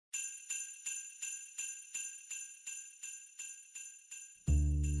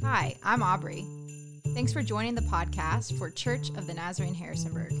Hi, I'm Aubrey. Thanks for joining the podcast for Church of the Nazarene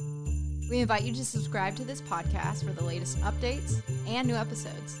Harrisonburg. We invite you to subscribe to this podcast for the latest updates and new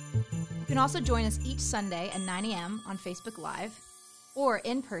episodes. You can also join us each Sunday at 9 a.m. on Facebook Live, or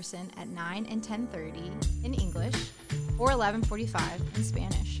in person at 9 and 10:30 in English, or 11:45 in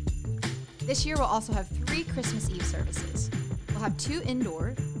Spanish. This year we'll also have 3 Christmas Eve services. We'll have 2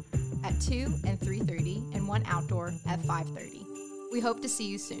 indoor at 2 and 3:30 and 1 outdoor at 5:30. We hope to see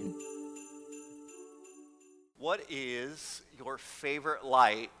you soon. What is your favorite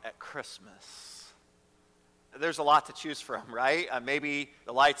light at Christmas? There's a lot to choose from, right? Maybe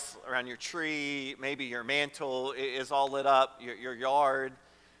the lights around your tree, maybe your mantle is all lit up, your yard.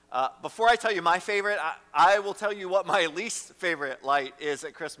 Before I tell you my favorite, I will tell you what my least favorite light is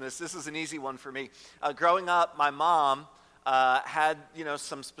at Christmas. This is an easy one for me. Growing up, my mom had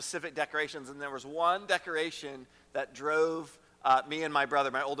some specific decorations, and there was one decoration that drove me and my brother,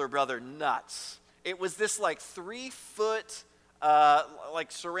 my older brother, nuts. It was this 3-foot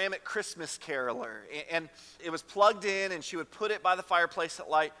ceramic Christmas caroler, and it was plugged in, and she would put it by the fireplace at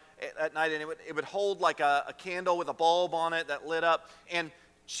night, and it would hold like a candle with a bulb on it that lit up, and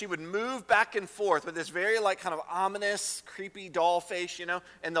she would move back and forth with this very kind of ominous, creepy doll face,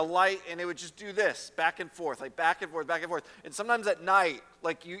 and the light, and it would just do this, back and forth, back and forth, back and forth. And sometimes at night,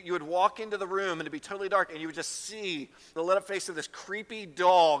 you would walk into the room and it'd be totally dark, and you would just see the lit up face of this creepy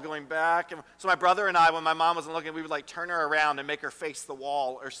doll going back. And so my brother and I, when my mom wasn't looking, we would turn her around and make her face the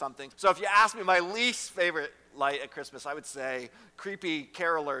wall or something. So if you ask me my least favorite light at Christmas, I would say creepy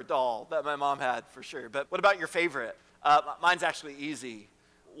caroler doll that my mom had for sure. But what about your favorite? Mine's actually easy.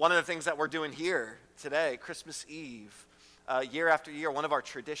 One of the things that we're doing here today, Christmas Eve, year after year, one of our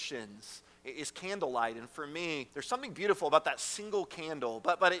traditions is candlelight. And for me, there's something beautiful about that single candle,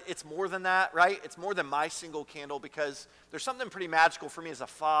 but it's more than that, right? It's more than my single candle, because there's something pretty magical for me as a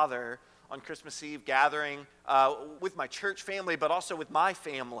father on Christmas Eve, gathering with my church family, but also with my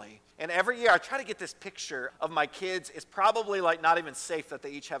family. And every year I try to get this picture of my kids. It's probably not even safe that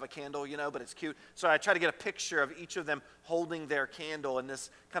they each have a candle, but it's cute. So I try to get a picture of each of them holding their candle in this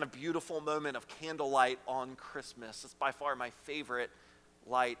kind of beautiful moment of candlelight on Christmas. It's by far my favorite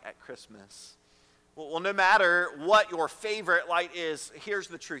light at Christmas. Well, no matter what your favorite light is, here's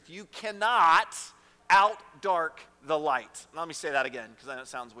the truth. You cannot outdark the light. Let me say that again, because I know it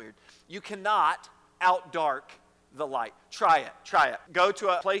sounds weird. You cannot outdark the light. Try it. Go to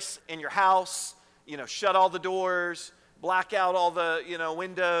a place in your house, shut all the doors, black out all the,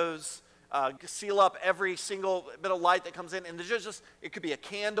 windows, seal up every single bit of light that comes in. And it could be a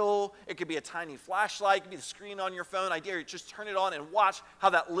candle, it could be a tiny flashlight, it could be the screen on your phone. I dare you, just turn it on and watch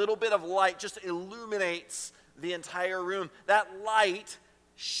how that little bit of light just illuminates the entire room. That light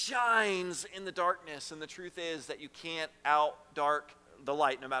shines in the darkness, and the truth is that you can't outdark the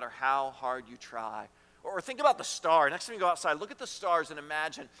light no matter how hard you try. Or think about the star. Next time you go outside, look at the stars and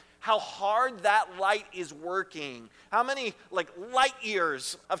imagine how hard that light is working. How many light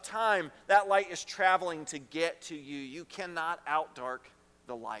years of time that light is traveling to get to you. You cannot outdark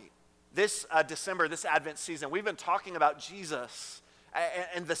the light. This December, this Advent season, we've been talking about Jesus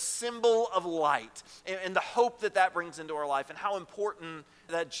and the symbol of light and the hope that brings into our life, and how important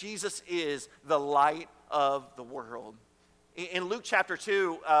that Jesus is the light of the world. In Luke chapter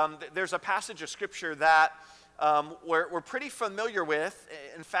 2, there's a passage of scripture that we're pretty familiar with.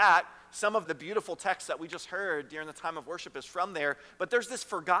 In fact, some of the beautiful text that we just heard during the time of worship is from there, but there's this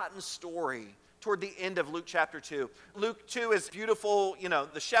forgotten story toward the end of Luke chapter 2. Luke 2 is beautiful,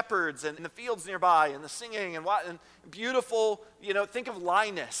 the shepherds and the fields nearby and the singing and beautiful, think of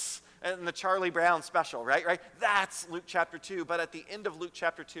Linus and the Charlie Brown special, right? That's Luke chapter 2. But at the end of Luke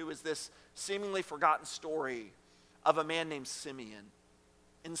chapter 2 is this seemingly forgotten story of a man named Simeon.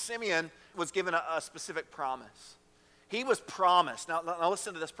 And Simeon was given a specific promise. He was promised, now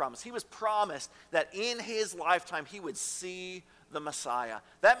listen to this promise. He was promised that in his lifetime he would see the Messiah.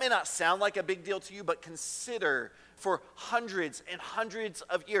 That may not sound like a big deal to you, but consider for hundreds and hundreds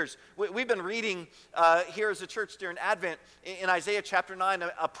of years. We've been reading here as a church during Advent in Isaiah chapter 9,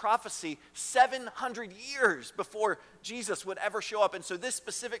 a prophecy 700 years before Jesus would ever show up. And so this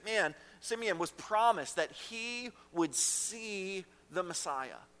specific man, Simeon, was promised that he would see the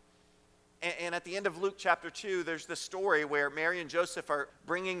Messiah. And at the end of Luke chapter 2, there's this story where Mary and Joseph are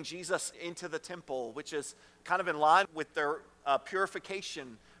bringing Jesus into the temple, which is kind of in line with their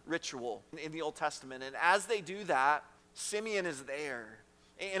purification ritual in the Old Testament. And as they do that, Simeon is there.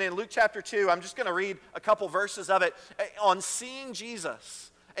 And in Luke chapter 2, I'm just going to read a couple verses of it. On seeing Jesus,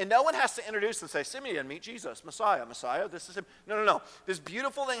 and no one has to introduce and say, Simeon, meet Jesus, Messiah, this is him. No. This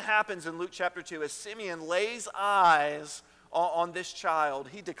beautiful thing happens in Luke chapter 2 as Simeon lays eyes on this child,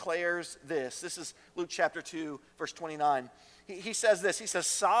 he declares this. This is Luke chapter 2, verse 29. He says this. He says,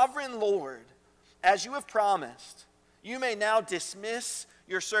 "Sovereign Lord, as you have promised, you may now dismiss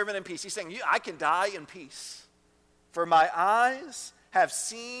your servant in peace." He's saying, I can die in peace. "For my eyes have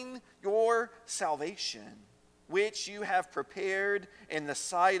seen your salvation, which you have prepared in the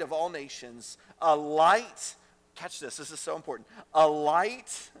sight of all nations, a light," catch this is so important, "a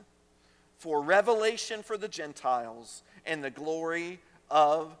light for revelation for the Gentiles and the glory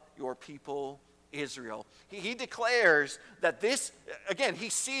of your people Israel." He declares that this, again, he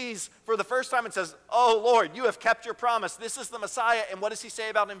sees for the first time and says, "Oh Lord, you have kept your promise. This is the Messiah." And what does he say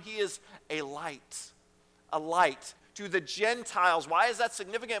about him? He is a light to the Gentiles. Why is that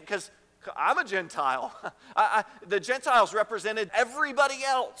significant? Because I'm a Gentile. The Gentiles represented everybody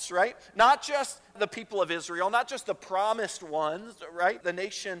else, right? Not just the people of Israel, not just the promised ones, right? The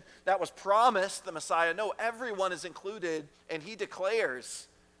nation that was promised the Messiah. No, everyone is included, and he declares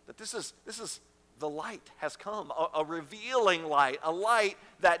that this is the light has come, a revealing light, a light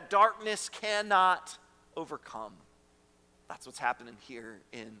that darkness cannot overcome. That's what's happening here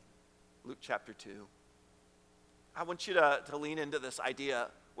in Luke chapter 2. I want you to lean into this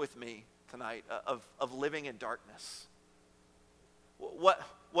idea with me tonight of living in darkness. What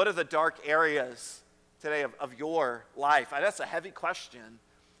are the dark areas today of your life? That's a heavy question,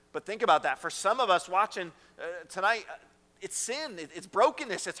 but think about that. For some of us watching tonight, it's sin, it's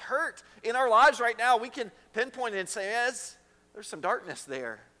brokenness, it's hurt in our lives right now. We can pinpoint it and say, there's some darkness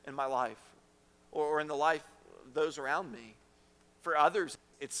there in my life or in the life of those around me. For others,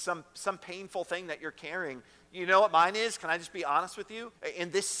 it's some painful thing that you're carrying. You know what mine is? Can I just be honest with you?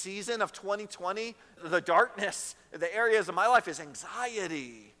 In this season of 2020, the darkness, the areas of my life is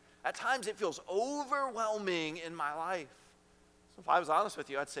anxiety. At times it feels overwhelming in my life. So if I was honest with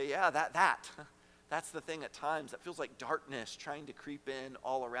you, I'd say, that's the thing at times. That feels like darkness trying to creep in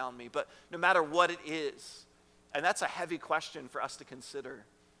all around me. But no matter what it is, and that's a heavy question for us to consider,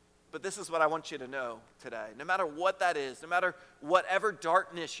 but this is what I want you to know today. No matter what that is, no matter whatever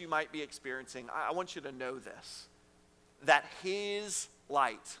darkness you might be experiencing, I want you to know this, that his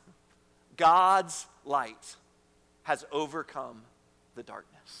light, God's light, has overcome the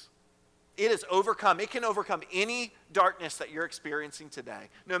darkness. It has overcome, it can overcome any darkness that you're experiencing today.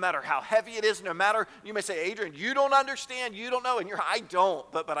 No matter how heavy it is, no matter, you may say, Adrian, you don't understand, you don't know, and I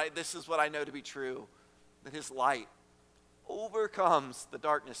don't, but this is what I know to be true, that his light overcomes the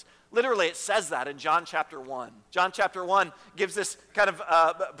darkness. Literally, it says that in John chapter 1. John chapter 1 gives this kind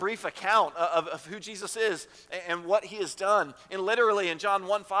of brief account of who Jesus is and what he has done. And literally in John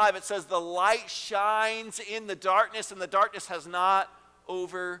 1:5, it says, the light shines in the darkness, and the darkness has not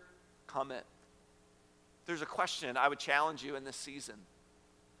overcome it. There's a question I would challenge you in this season.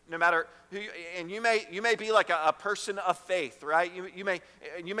 No matter who, and you may be like a person of faith, right? You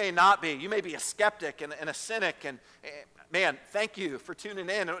may not be. You may be a skeptic and a cynic. And man, thank you for tuning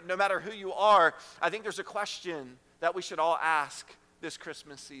in. No matter who you are, I think there's a question that we should all ask this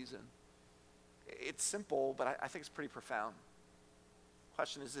Christmas season. It's simple, but I think it's pretty profound. The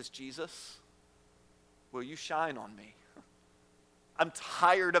question is this: Jesus, will you shine on me? I'm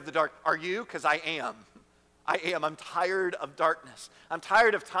tired of the dark. Are you? Because I am. I'm tired of darkness. I'm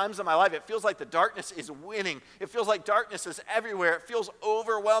tired of times in my life. It feels like the darkness is winning. It feels like darkness is everywhere. It feels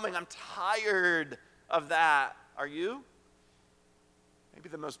overwhelming. I'm tired of that. Are you? Maybe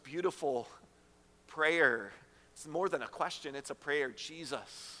the most beautiful prayer. It's more than a question. It's a prayer.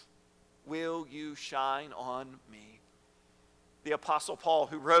 Jesus, will you shine on me? The Apostle Paul,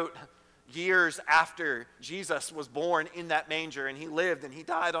 who wrote years after Jesus was born in that manger, and he lived and he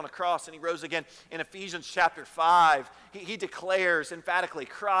died on a cross and he rose again. In Ephesians chapter 5, he declares emphatically,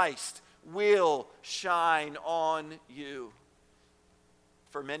 Christ will shine on you.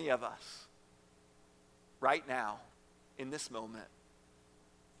 For many of us, right now, in this moment,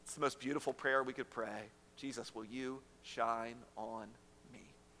 it's the most beautiful prayer we could pray. Jesus, will you shine on me?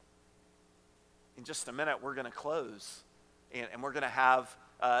 In just a minute, we're going to close, and we're going to have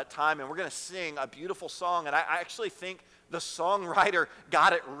time, and we're going to sing a beautiful song. And I actually think the songwriter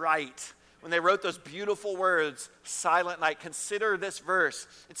got it right when they wrote those beautiful words, Silent Night. Consider this verse.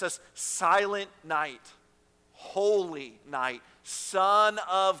 It says, Silent night, holy night, Son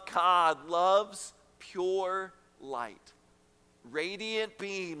of God loves pure light. Radiant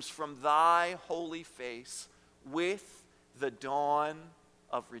beams from thy holy face with the dawn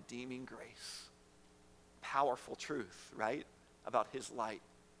of redeeming grace. Powerful truth, right? About his light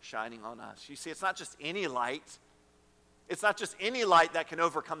shining on us. You see, it's not just any light. It's not just any light that can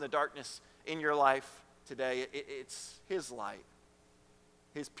overcome the darkness in your life today. It's his light,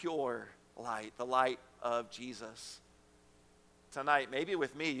 his pure light, the light of Jesus. tonight, maybe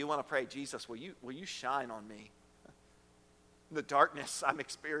with me, you want to pray, Jesus, will you shine on me? The darkness I'm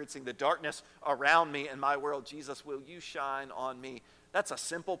experiencing, the darkness around me in my world, Jesus, will you shine on me? That's a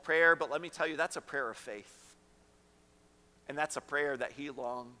simple prayer, but let me tell you, that's a prayer of faith. And that's a prayer that he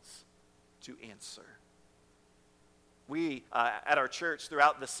longs to answer. We, at our church,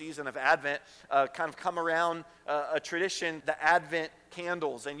 throughout the season of Advent, kind of come around a tradition, the Advent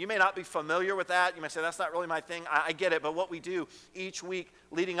candles. And you may not be familiar with that. You may say, that's not really my thing. I get it. But what we do each week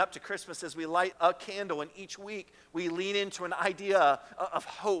leading up to Christmas is we light a candle. And each week we lean into an idea of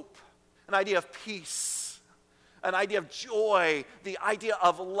hope, an idea of peace, an idea of joy, the idea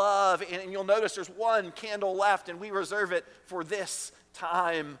of love. And you'll notice there's one candle left, and we reserve it for this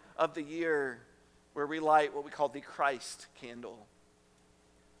time of the year, where we light what we call the Christ candle.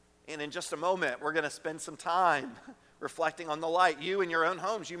 And in just a moment, we're going to spend some time reflecting on the light. You in your own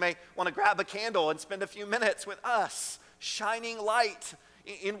homes, you may want to grab a candle and spend a few minutes with us, shining light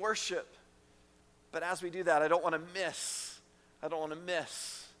in worship. But as we do that, I don't want to miss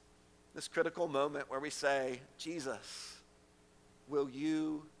this critical moment where we say, Jesus, will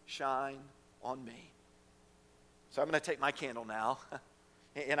you shine on me? So I'm going to take my candle now.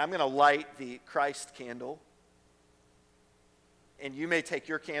 And I'm going to light the Christ candle. And you may take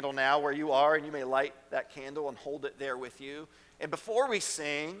your candle now where you are, and you may light that candle and hold it there with you. And before we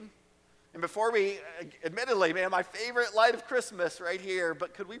sing, and before we, admittedly, man, my favorite light of Christmas right here,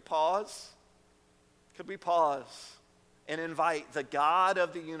 but could we pause? Could we pause and invite the God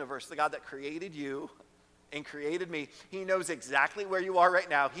of the universe, the God that created you and created me? He knows exactly where you are right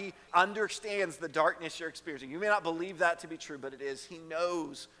now. He understands the darkness you're experiencing. You may not believe that to be true, but it is. He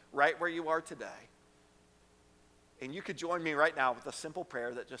knows right where you are today. And you could join me right now with a simple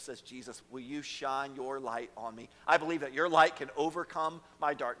prayer that just says, Jesus, will you shine your light on me? I believe that your light can overcome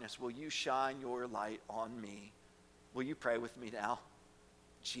my darkness. Will you shine your light on me? Will you pray with me now?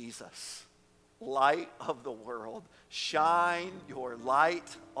 Jesus, light of the world, shine your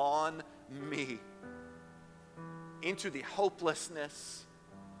light on me into the hopelessness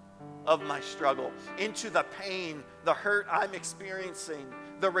of my struggle, into the pain, the hurt I'm experiencing,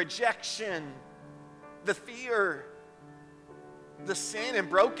 the rejection, the fear, the sin and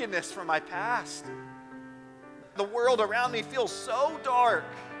brokenness from my past. The world around me feels so dark.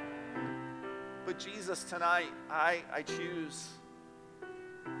 But Jesus, tonight, I choose,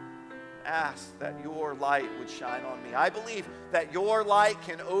 ask that your light would shine on me. I believe that your light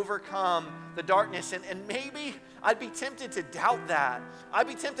can overcome the darkness, and maybe I'd be tempted to doubt that. I'd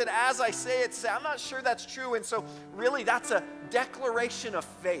be tempted as I say it to say, I'm not sure that's true. And so really that's a declaration of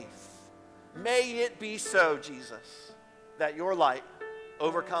faith. May it be so, Jesus, that your light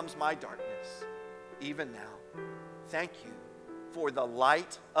overcomes my darkness even now. Thank you for the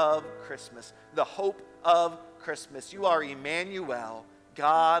light of Christmas, the hope of Christmas. You are Emmanuel,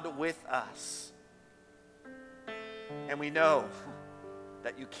 God with us. And we know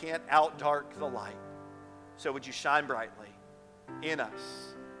that you can't outdark the light. So would you shine brightly in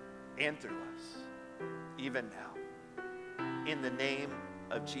us and through us, even now. In the name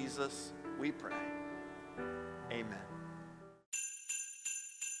of Jesus, we pray. Amen.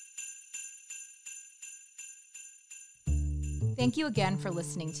 Thank you again for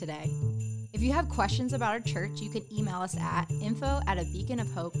listening today. If you have questions about our church, you can email us at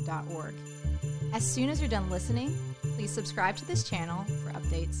info@abeaconofhope.org. As soon as you're done listening, please subscribe to this channel for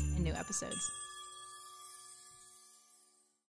updates and new episodes.